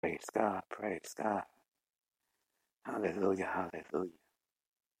Praise God, praise God. Hallelujah, hallelujah.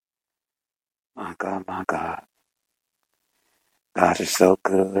 My God, my God. God is so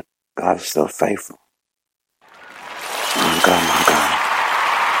good. God is so faithful. My God, my God.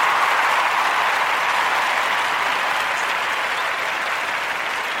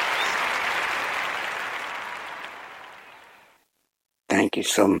 Thank you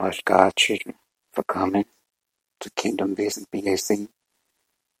so much, God, children, for coming to Kingdom Vision BAC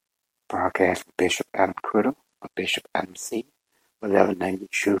broadcast with Bishop Adam Criddle or Bishop Adam C. Whatever name you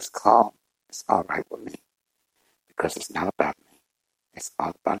choose to call, it's all right with me because it's not about me. It's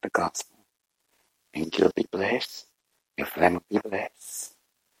all about the gospel. And you'll be blessed. Your family will be blessed.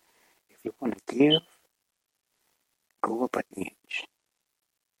 If you want to give, go up an inch.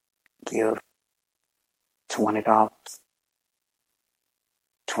 Give $20,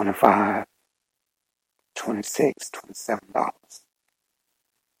 $25, $26, $27.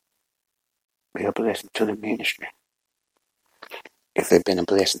 Be a blessing to the ministry. If it's been a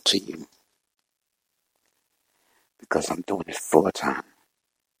blessing to you, because I'm doing this full time.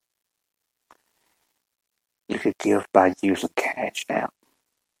 You could give by using Cash App.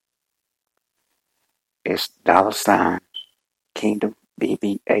 It's $ Kingdom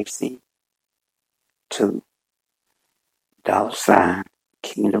BBAC 2 $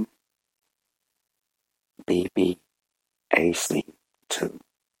 Kingdom BBAC 2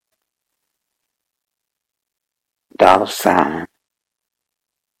 $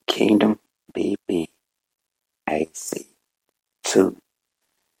 Kingdom BBAC 2.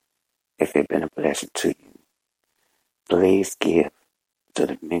 If it's been a blessing to you, please give to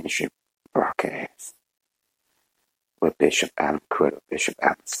the ministry broadcast with Bishop Adam Criddle, Bishop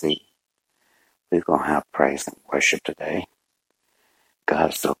Adam C. We're going to have praise and worship today.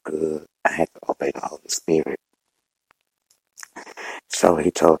 God is so good. I had to obey the Holy Spirit. So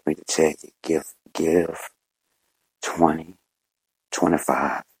he told me to tell you, give 20,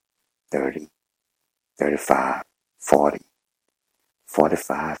 25, 30, 35, 40,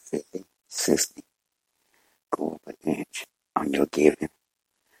 45, 50, 60. Go up an inch on your giving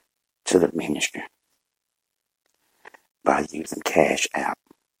to the ministry by using Cash App.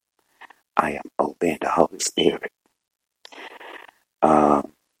 I am obeying the Holy Spirit. I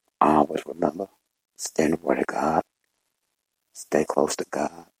always remember, stay in the Word of God, stay close to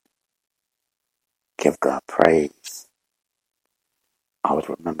God, give God praise. Always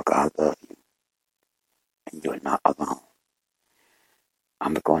remember God loves you, and you're not alone.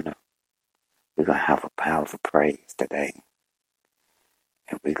 We're going to have a powerful praise today,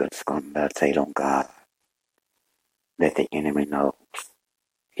 and we're just going to meditate on God. Let the enemy know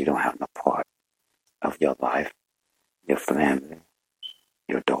he don't have no part of your life, your family,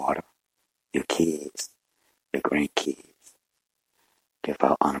 your daughter, your kids, your grandkids. Give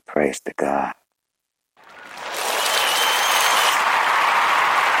our honor praise to God.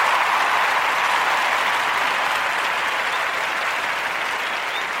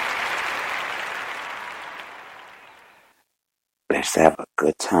 Let's have a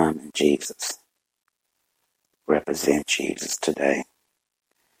good time in Jesus. Represent Jesus today.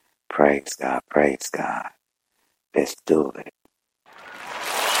 Praise God, praise God. Let's do it.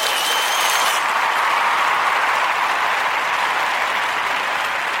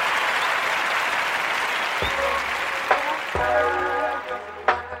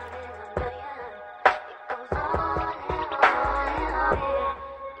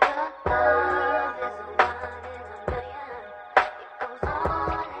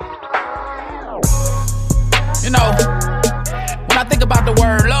 You know, when I think about the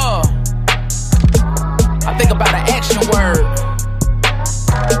word love, I think about an action word.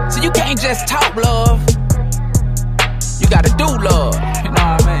 So you can't just talk love, you gotta do love. You know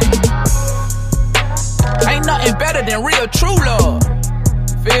what I mean? Ain't nothing better than real true love.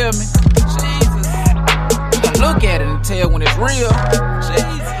 You feel me? Jesus. You can look at it and tell when it's real.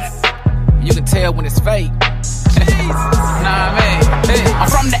 Jesus. You can tell when it's fake. Jesus. Know what I mean? Hey. I'm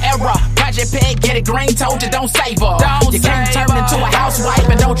from the era. Project Peg, get it green, told you don't save her. You can't turn into a housewife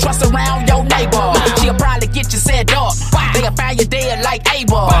and don't trust around your neighbor. She'll probably get you set up. They'll find you dead like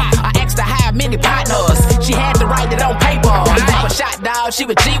Abel. I asked her how many partners. She had to write it on paper. I was shot, dog, she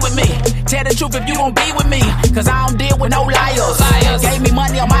would G with me. Tell the truth if you gon' be with me, cause I don't deal with no liars. Gave me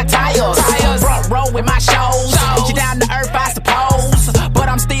money on my tires. Front row with my shows. She down to earth, I suppose. But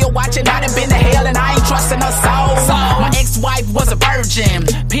I'm still watching, I done been to hell and I ain't trusting her soul. My ex-wife was a virgin,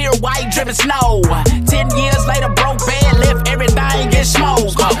 pure white driven snow. 10 years later, broke bed, left everything in get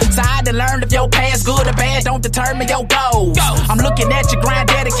smoked. So I done learned if your past good or bad don't determine your goals. I'm looking at your grind,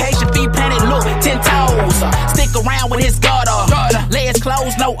 dedication, feet planted, look, 10 toes. Stick around with his gutter, legs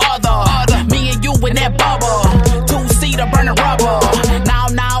closed, no other. Me and you in that bubble, two-seater burning rubber.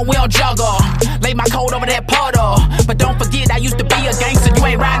 Now we don't juggle. Lay my coat over that puddle. But don't forget I used to be a gangster. You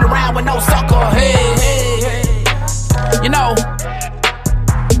ain't riding around with no sucker. Hey. You know,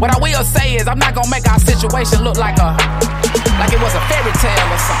 what I will say is I'm not gonna make our situation look like it was a fairy tale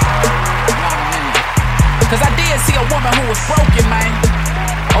or something. You know what I mean? Cause I did see a woman who was broken, man.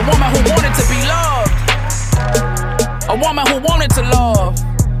 A woman who wanted to be loved. A woman who wanted to love,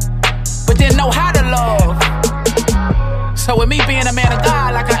 but didn't know how to love. So with me being a man of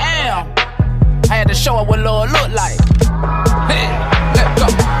God like I am, I had to show her what love looked like. Hey, let's go.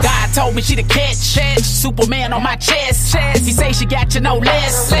 God told me she the catch. Superman on my chest. He say she got you no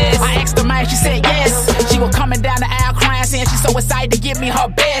less. I asked her, man, she said yes. She was coming down the aisle crying, saying she's so excited to give me her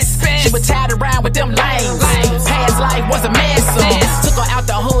best. She was tied around with them lanes. Past life was a mess. Took her out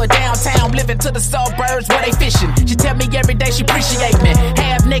the hood, downtown, living to the suburbs where they fishing. She tell me every day she appreciate me.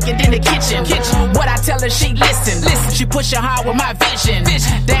 Half naked in the kitchen. What I tell her, she listen. She pushing hard with my vision.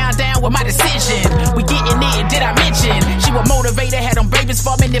 Down with my decision. We getting it, did I mention? She was motivated, had them babies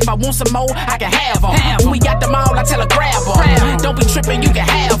for me. And if I want some more, I can have them. When we got them all, I tell her grab them. Don't be tripping, you can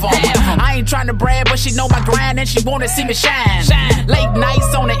have them. I ain't trying to brag, but she know my grind and she wanna see me shine. Late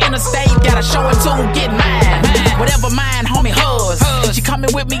nights on the interstate, gotta show her to get mine. Whatever mine, homie, hers. She coming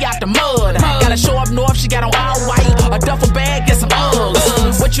with me out the mud. Gotta show up north, she got on all white. A duffel bag and some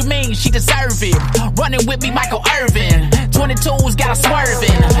Uggs. What you mean, she deserve it. Running with me, Michael Irvin. 22s got her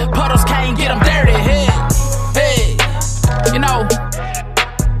swerving. Puddles can't get them dirty. Hey, you know,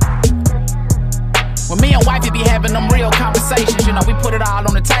 when me and wifey be having them real conversations, you know, we put it all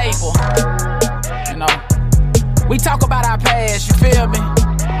on the table. You know, we talk about our past, you feel me?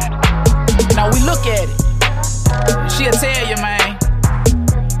 You know, we look at it. She'll tell you, man,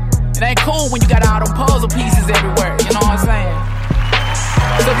 it ain't cool when you got all them puzzle pieces everywhere, you know what I'm saying?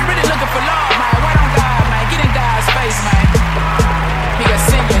 So if you're really looking for love, man, wait on God, man. Get in God's face, man. He can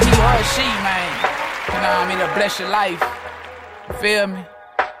send you, he or she, man. You know what I mean? It'll bless your life. You feel me?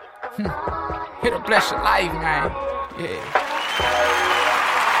 It'll bless your life, man. Yeah.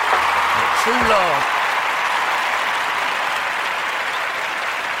 True love.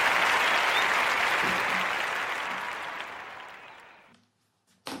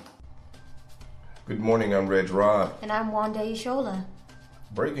 Good morning, I'm Reg Rod. And I'm Wanda Ishola.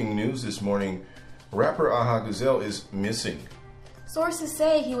 Breaking news this morning, rapper Aha Gazelle is missing. Sources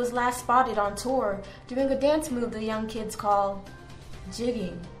say he was last spotted on tour doing a dance move the young kids call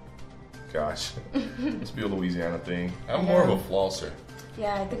jigging. Gosh, must be a Louisiana thing. I'm more of a flosser.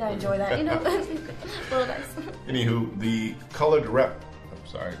 Yeah, I think I enjoy that. You know, a little nice. Anywho, the colored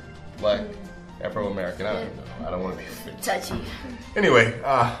black Afro-American, I don't even know. I don't want to be offended. Touchy. Anyway,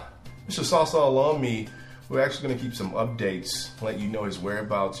 Mr. Salsa Alumni, we're actually going to keep some updates, let you know his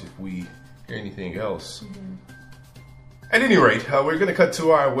whereabouts if we hear anything else. At any rate, we're going to cut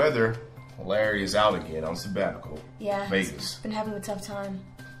to our weather. Larry is out again on sabbatical. Yeah, Vegas. Been having a tough time.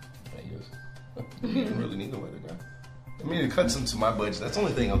 Vegas. You don't really need the weather guy. I mean, it cuts into my budget. That's the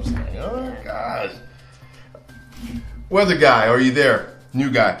only thing I'm saying. Oh, gosh. Weather guy, are you there? New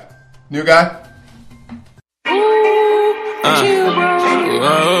guy. New guy?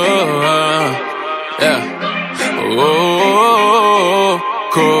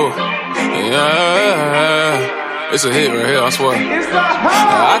 Cool. Yeah. It's a hit right here, I swear.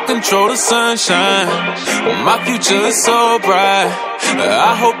 I control the sunshine. My future is so bright.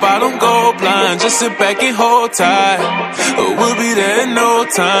 I hope I don't go blind. Just sit back and hold tight. We'll be there in no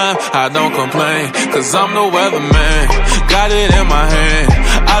time. I don't complain, cause I'm the weatherman. Got it in my hand.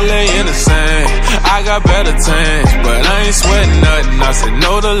 I lay in the sand. I got better tanks, but I ain't sweating nothing. I said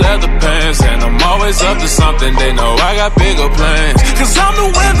no to leather pants, and I'm always up to something. They know I got bigger plans, cause I'm the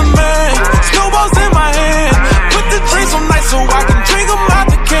weatherman. Snowballs in my hand. Put the drinks on nice so I can drink them out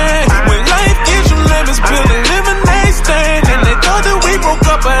the can. When life gives you lemons, build a lemonade stand. And they thought that we broke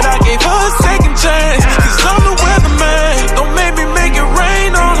up, but I gave her a second chance. Cause I'm the weatherman. Don't make me make it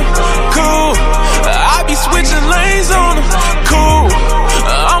rain on them. Cool. I be switching lanes on them. Cool.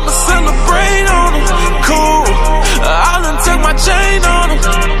 I'ma celebrate on them. Cool. I done took my chain on them.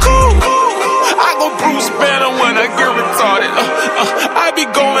 Cool. I go Bruce Banner when I get retarded. I be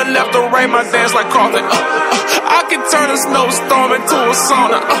going left or rate my dance like Carlton. I can turn a snowstorm into a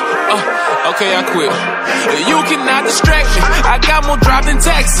sauna. Okay, I quit. You cannot distract me. I got more drive than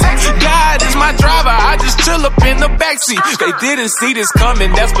taxi. God is my driver. I just chill up in the backseat. They didn't see this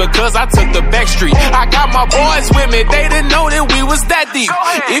coming. That's because I took the back street. I got my boys with me. They didn't know that we was that deep.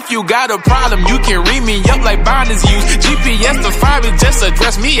 If you got a problem, you can read me up like binders use. GPS to find me, just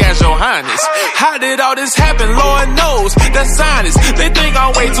address me as your highness. How did all this happen? Lord knows. That's science. They think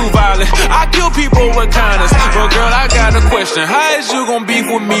I'm way too violent. I kill people with kindness. But girl, I got a question. How is you gonna beef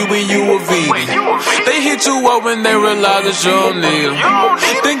with me when you a vegan? They hit you up when they realize that you don't need them.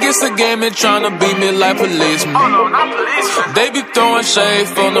 Think it's a game and tryna beat me like policemen. They be throwing shade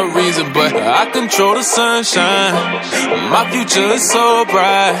for no reason, but I control the sunshine. My future is so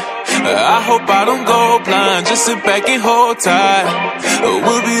bright. I hope I don't go blind. Just sit back and hold tight.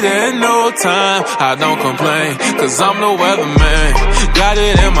 We'll be there in no time. I don't complain, cause I'm the weatherman. Got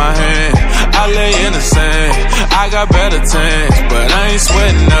it in my hand, I lay in the sand. I got better tanks, but I ain't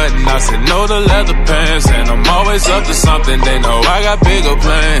sweating nothing. I said no to leather pants, and I'm always up to something. They know I got bigger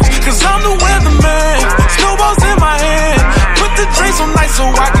plans, cause I'm the weatherman. Snowballs in my hand. Put the drinks on nice so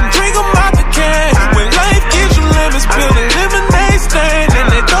I can drink them out the can. When life gives you lemons, build a lemonade stand. And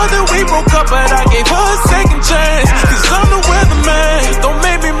they thought that we broke up, but I gave her a second chance. Cause I'm the weatherman. Don't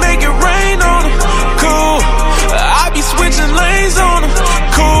make me make it rain on them. Cool, I be switching lanes on them.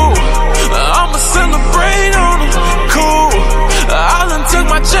 Cool, I'ma celebrate on them. Cool, I done took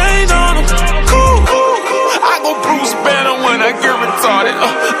my chain on them. Cool, I go Bruce Banner when I get retarded.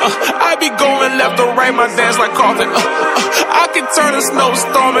 I be going left or right, my dance like Carlton. I can turn a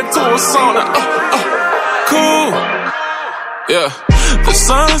snowstorm into a sauna. Cool, yeah. The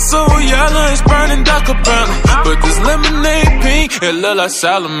sun's so yellow, it's burning dark cabana. But this lemonade pink, it look like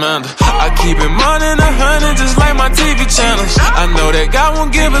salamander. I keep it running 100 just like my TV channels. I know that God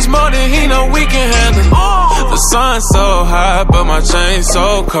won't give us more than he know we can handle. The sun's so hot, but my chain's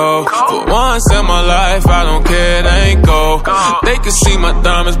so cold. For once in my life, I don't care, it ain't gold. They can see my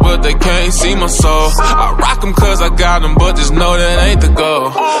diamonds, but they can't see my soul. I rock them cause I got them, but just know that ain't the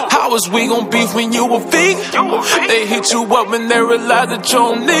goal. How is we gon' beef when you a vegan? They hit you up when they realize that you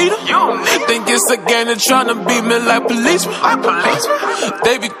don't need them. Think it's a game, they tryna beat me like policemen.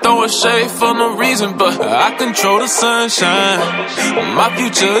 They be throwing shade for no reason, but I control the sunshine. My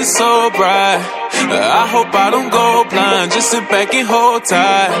future is so bright. I hope I don't go blind. Just sit back and hold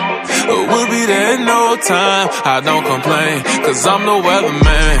tight. We'll be there in no time. I don't complain, cause I'm the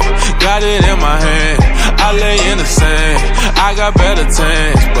weatherman. Got it in my hand, I lay in the sand. I got better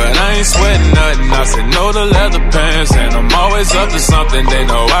tanks, but I ain't sweating nothing. I said no to leather pants, and I'm always up to something. They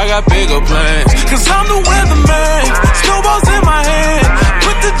know I got bigger plans, cause I'm the weatherman. Snowballs in my hand.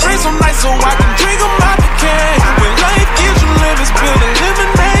 Put the drinks on nice so I can drink them out the can. When life gives you lemons, build a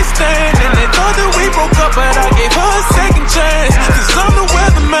lemonade stand. And they thought that we broke up, but I gave her a second chance. Cause I'm the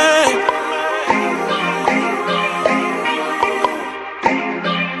weatherman.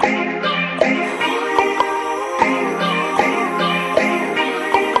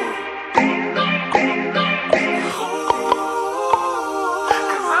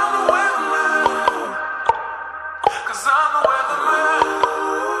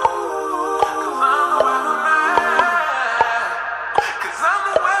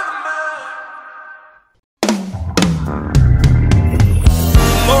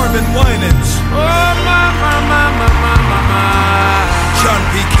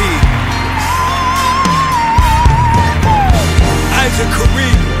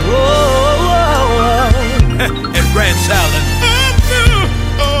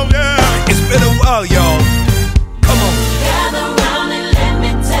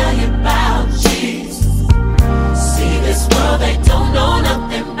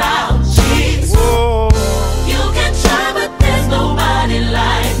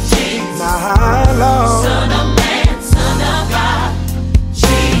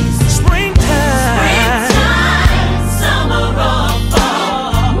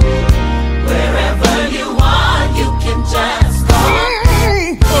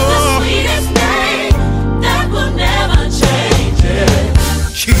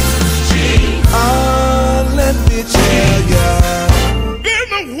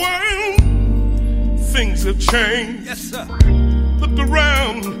 Change. Yes, sir. Look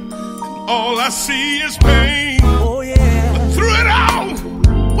around, all I see is pain. Oh yeah. But through it all,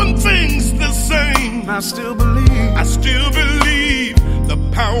 one thing's the same. I still believe the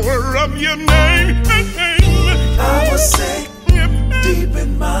power of your name. I was sick deep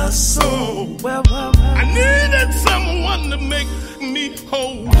in my soul. I needed someone to make me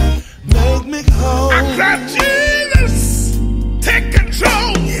whole. Make me whole. I cried, Jesus, take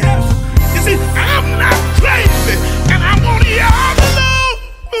control. Yes.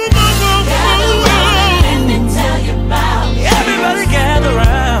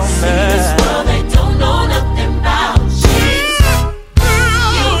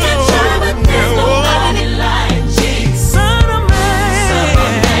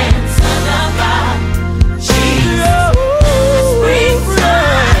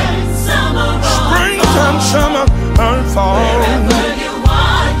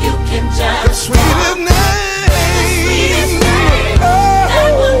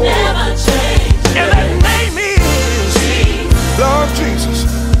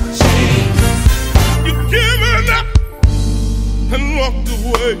 walked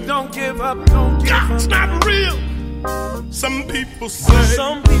away. Don't give up, don't give God's up. not real, some people say.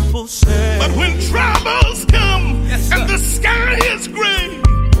 Some people say. But when troubles come and the sky is gray,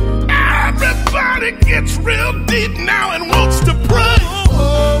 everybody gets real deep now and wants to pray.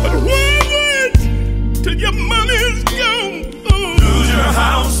 But wait till your money's gone. Lose your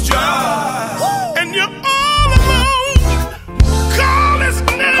house job. And you're all alone. Call his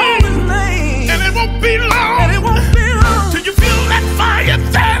name. And it won't be long. Till you feel that fire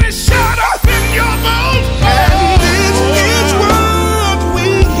that is shut up in your bones. And this is what we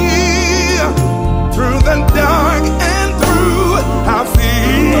hear through the dark and through our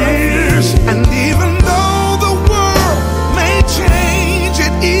fears. And even though the world may change,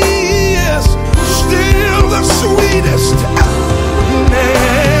 it is still the sweetest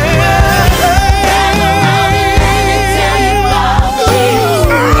name.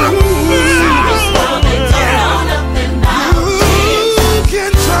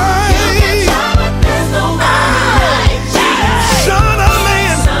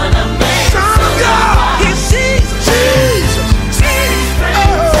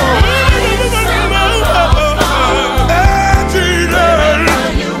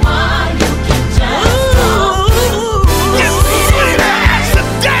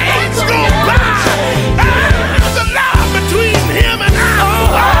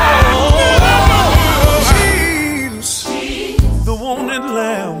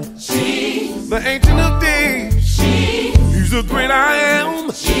 The Ancient of Days, He's the great I am,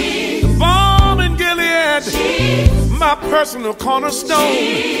 the balm in Gilead, my personal cornerstone,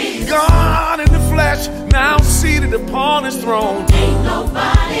 God in the flesh, now seated upon His throne. Ain't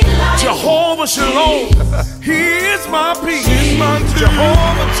nobody like Jehovah Shalom, He is my peace,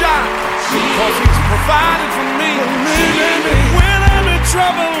 Jehovah Jireh, cause He's provided for me. When I'm in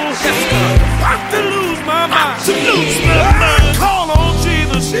trouble, I have to lose my mind. I call on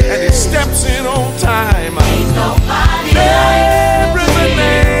Jesus and He steps in on time. Ain't nobody like the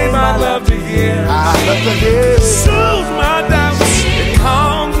name I love to hear. Soothes my doubts and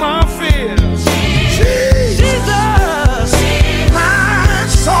calms my fears. Jesus, my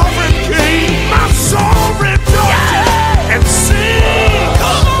sovereign King, my soul rejoices and sings.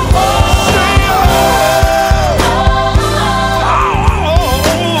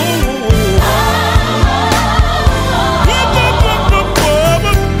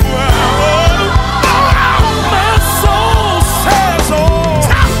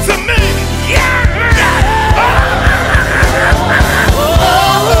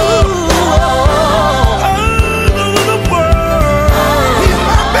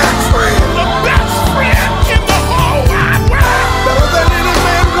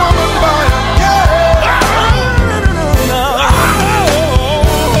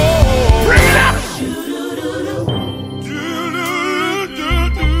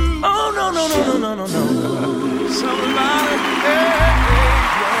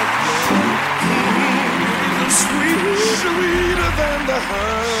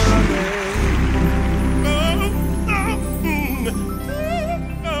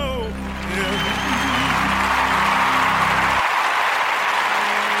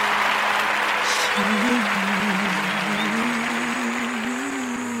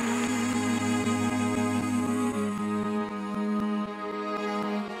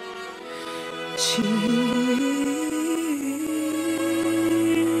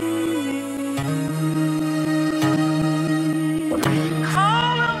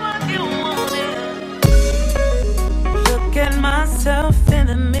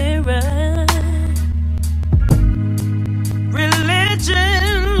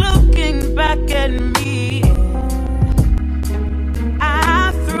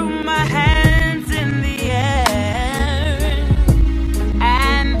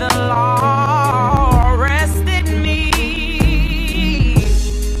 And the law arrested me.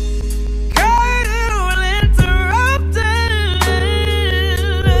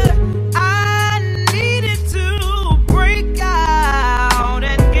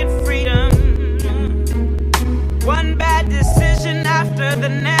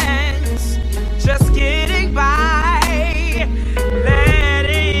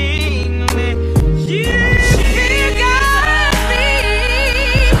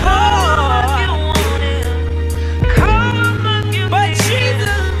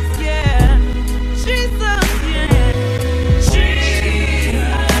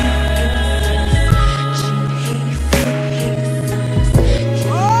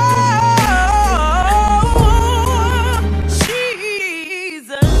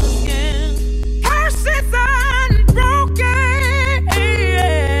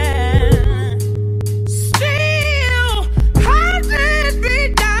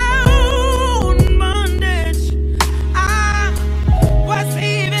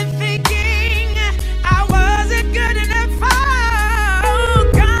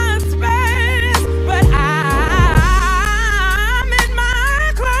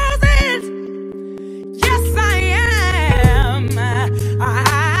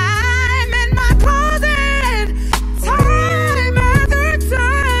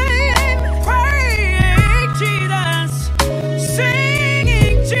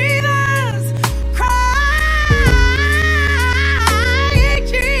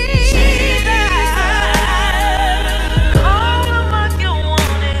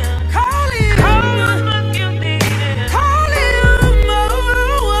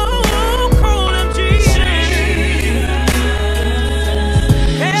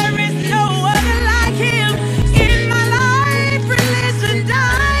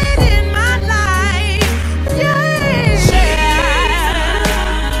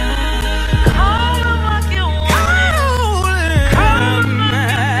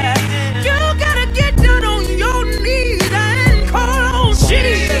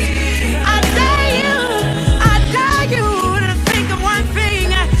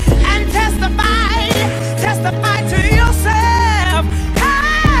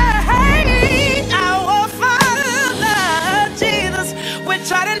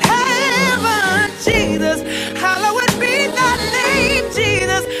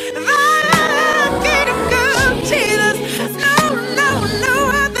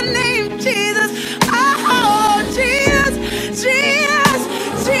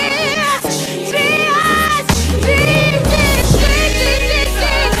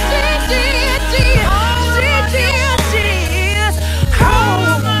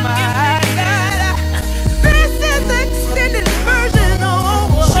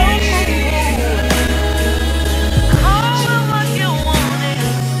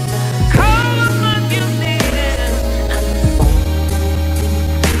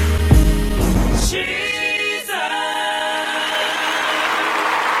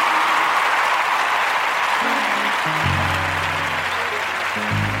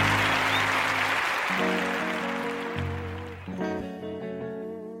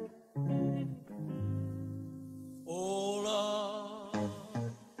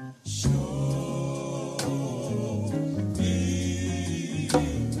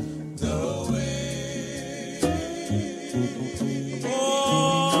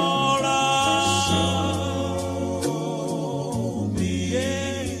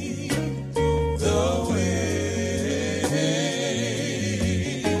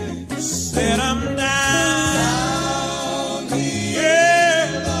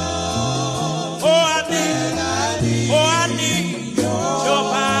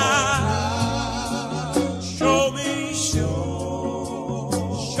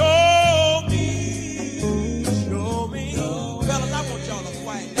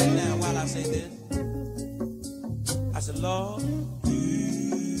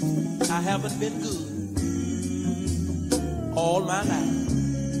 haven't been good all my life.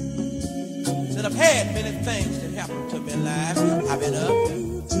 That I've had many things that happened to me in life. I've been up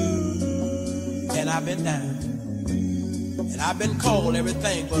and I've been down. And I've been called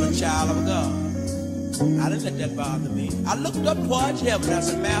everything but a child of God. I didn't let that bother me. I looked up towards heaven and I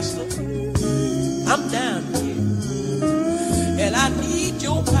said, Master, I'm down here. And I need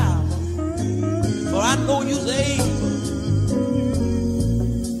your power. For I know you're able.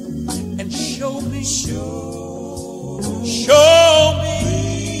 And show me.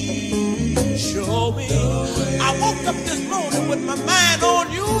 I woke up this morning with my mind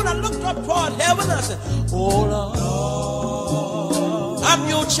on you, and I looked up toward heaven and I said, oh Lord, I'm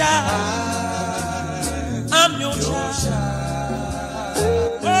your child. I'm your child.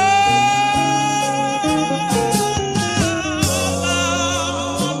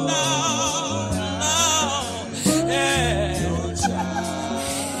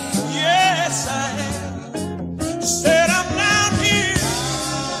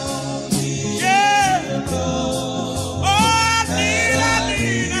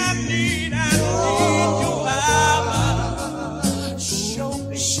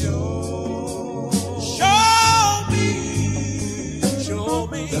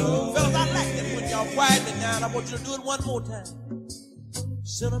 I want you to do it one more time.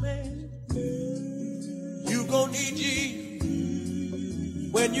 Sinner man, you gonna need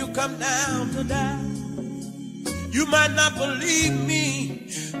Jesus when you come down to die. You might not believe me,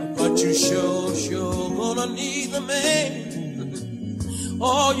 but you sure gonna need the man.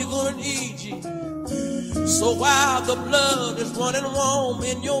 Oh, you're gonna need Jesus. So while the blood is running warm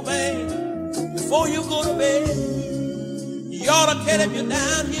in your veins, before you go to bed, you ought to tell him you're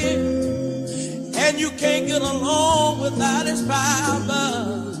down here. And you can't get along without his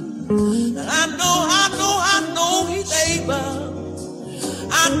power. And I know he's able.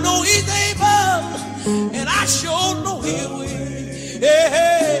 I know he's able. And I sure know he will. Hey,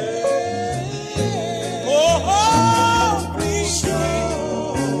 hey. Oh, please.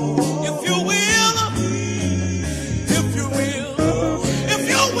 If you will. If you will. If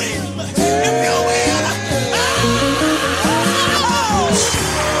you will. If you will.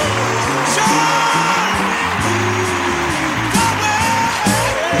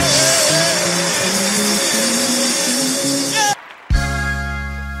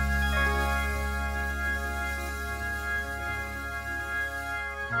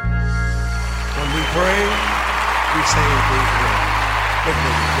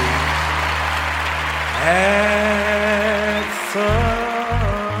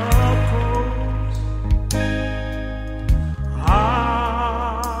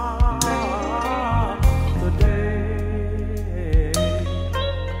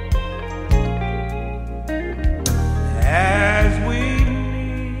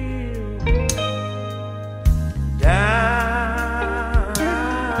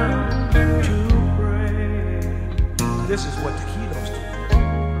 This is what the keynotes do.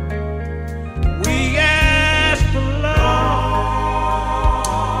 We ask the Lord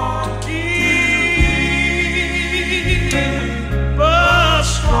to keep us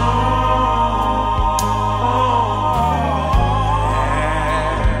strong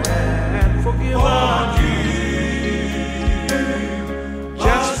and forgive us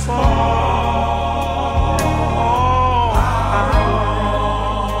just for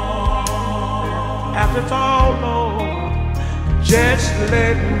after it's all over. Just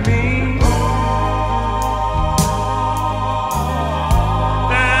let me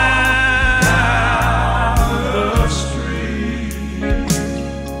down the street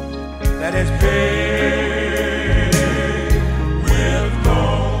that is paved with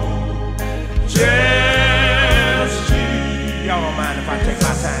gold. Just y'all don't mind if I take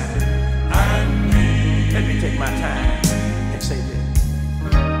my time? Let me take my time and say this.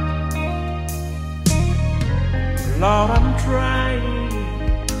 Lord, I'm trying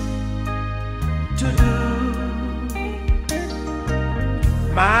to do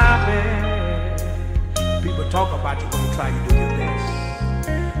my best. People talk about you when you try to do your best.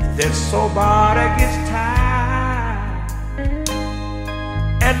 Then somebody gets tired,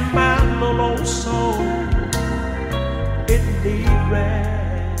 and my little old soul, it needs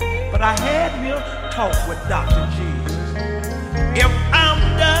rest. But I had me a talk with Dr. Jesus. If I'm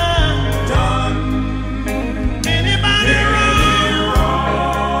done. Anybody wrong?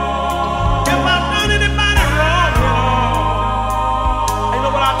 If I've done anybody wrong, you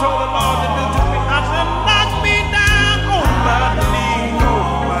know what I told the Lord to do to me? I said, knock me down on my knee,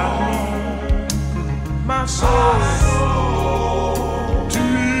 my soul to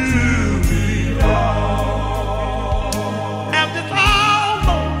be lost. After it's all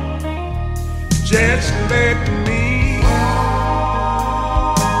over,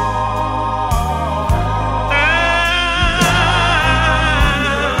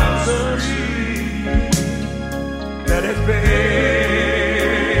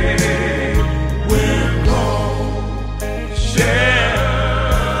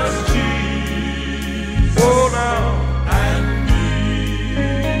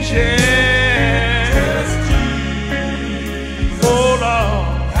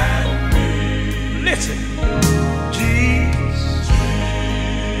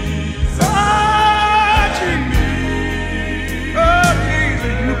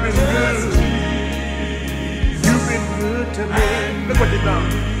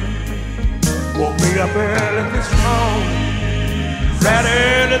 Right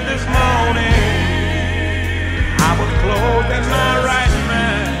early this morning, I was clothed in my right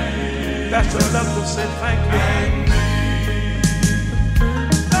mind. That's enough to say thank you.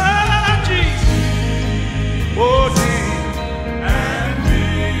 Oh, Jesus. Oh, Jesus.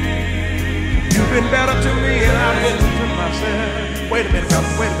 You've been better to me and I've been to myself. Wait a minute, brother.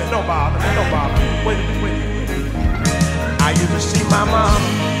 Wait a minute. Don't bother me. Don't bother me. Wait a minute. I used to see my mom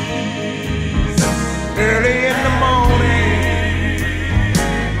early in the morning,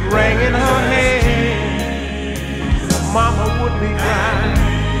 wringing her hair. Mama would be crying.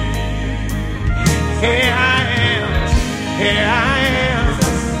 Here I am, here I am,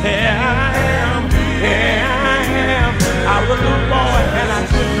 here I am, here I am. I was a little boy and I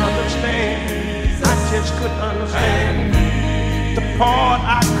couldn't understand. I just couldn't understand. The part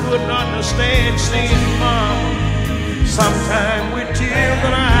I couldn't understand, seeing Mama, sometimes with tears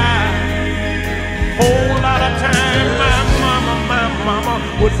in her eyes. Whole lot of time my mama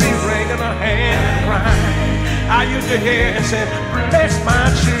would be wringing her hand and crying. I used to hear and say, bless my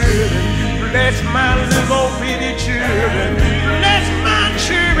children, bless my little bitty children, bless my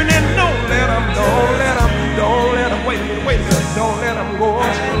children, and don't let them, wait a minute, don't let them go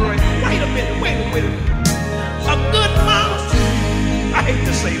astray. Wait a minute. A good mama, I hate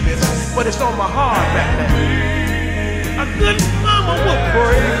to say this, but it's on my heart right now. A good mama would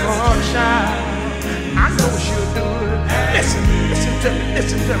pray for her child. I know she'll do it. Listen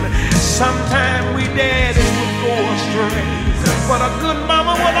to me. Sometimes we daddies would go astray, but a good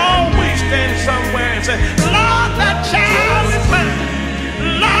mama will always stand somewhere and say, Lord, that child is mine.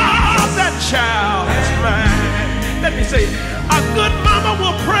 Lord, that child is mine. Let me say, a good mama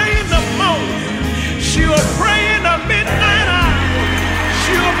will pray in the morning. She'll pray in the midnight hour.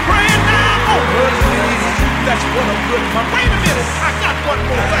 She'll pray down on her knees. That's what a good mama. Wait a minute, I got one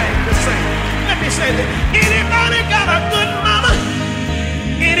more thing to say. Let me say that anybody got a good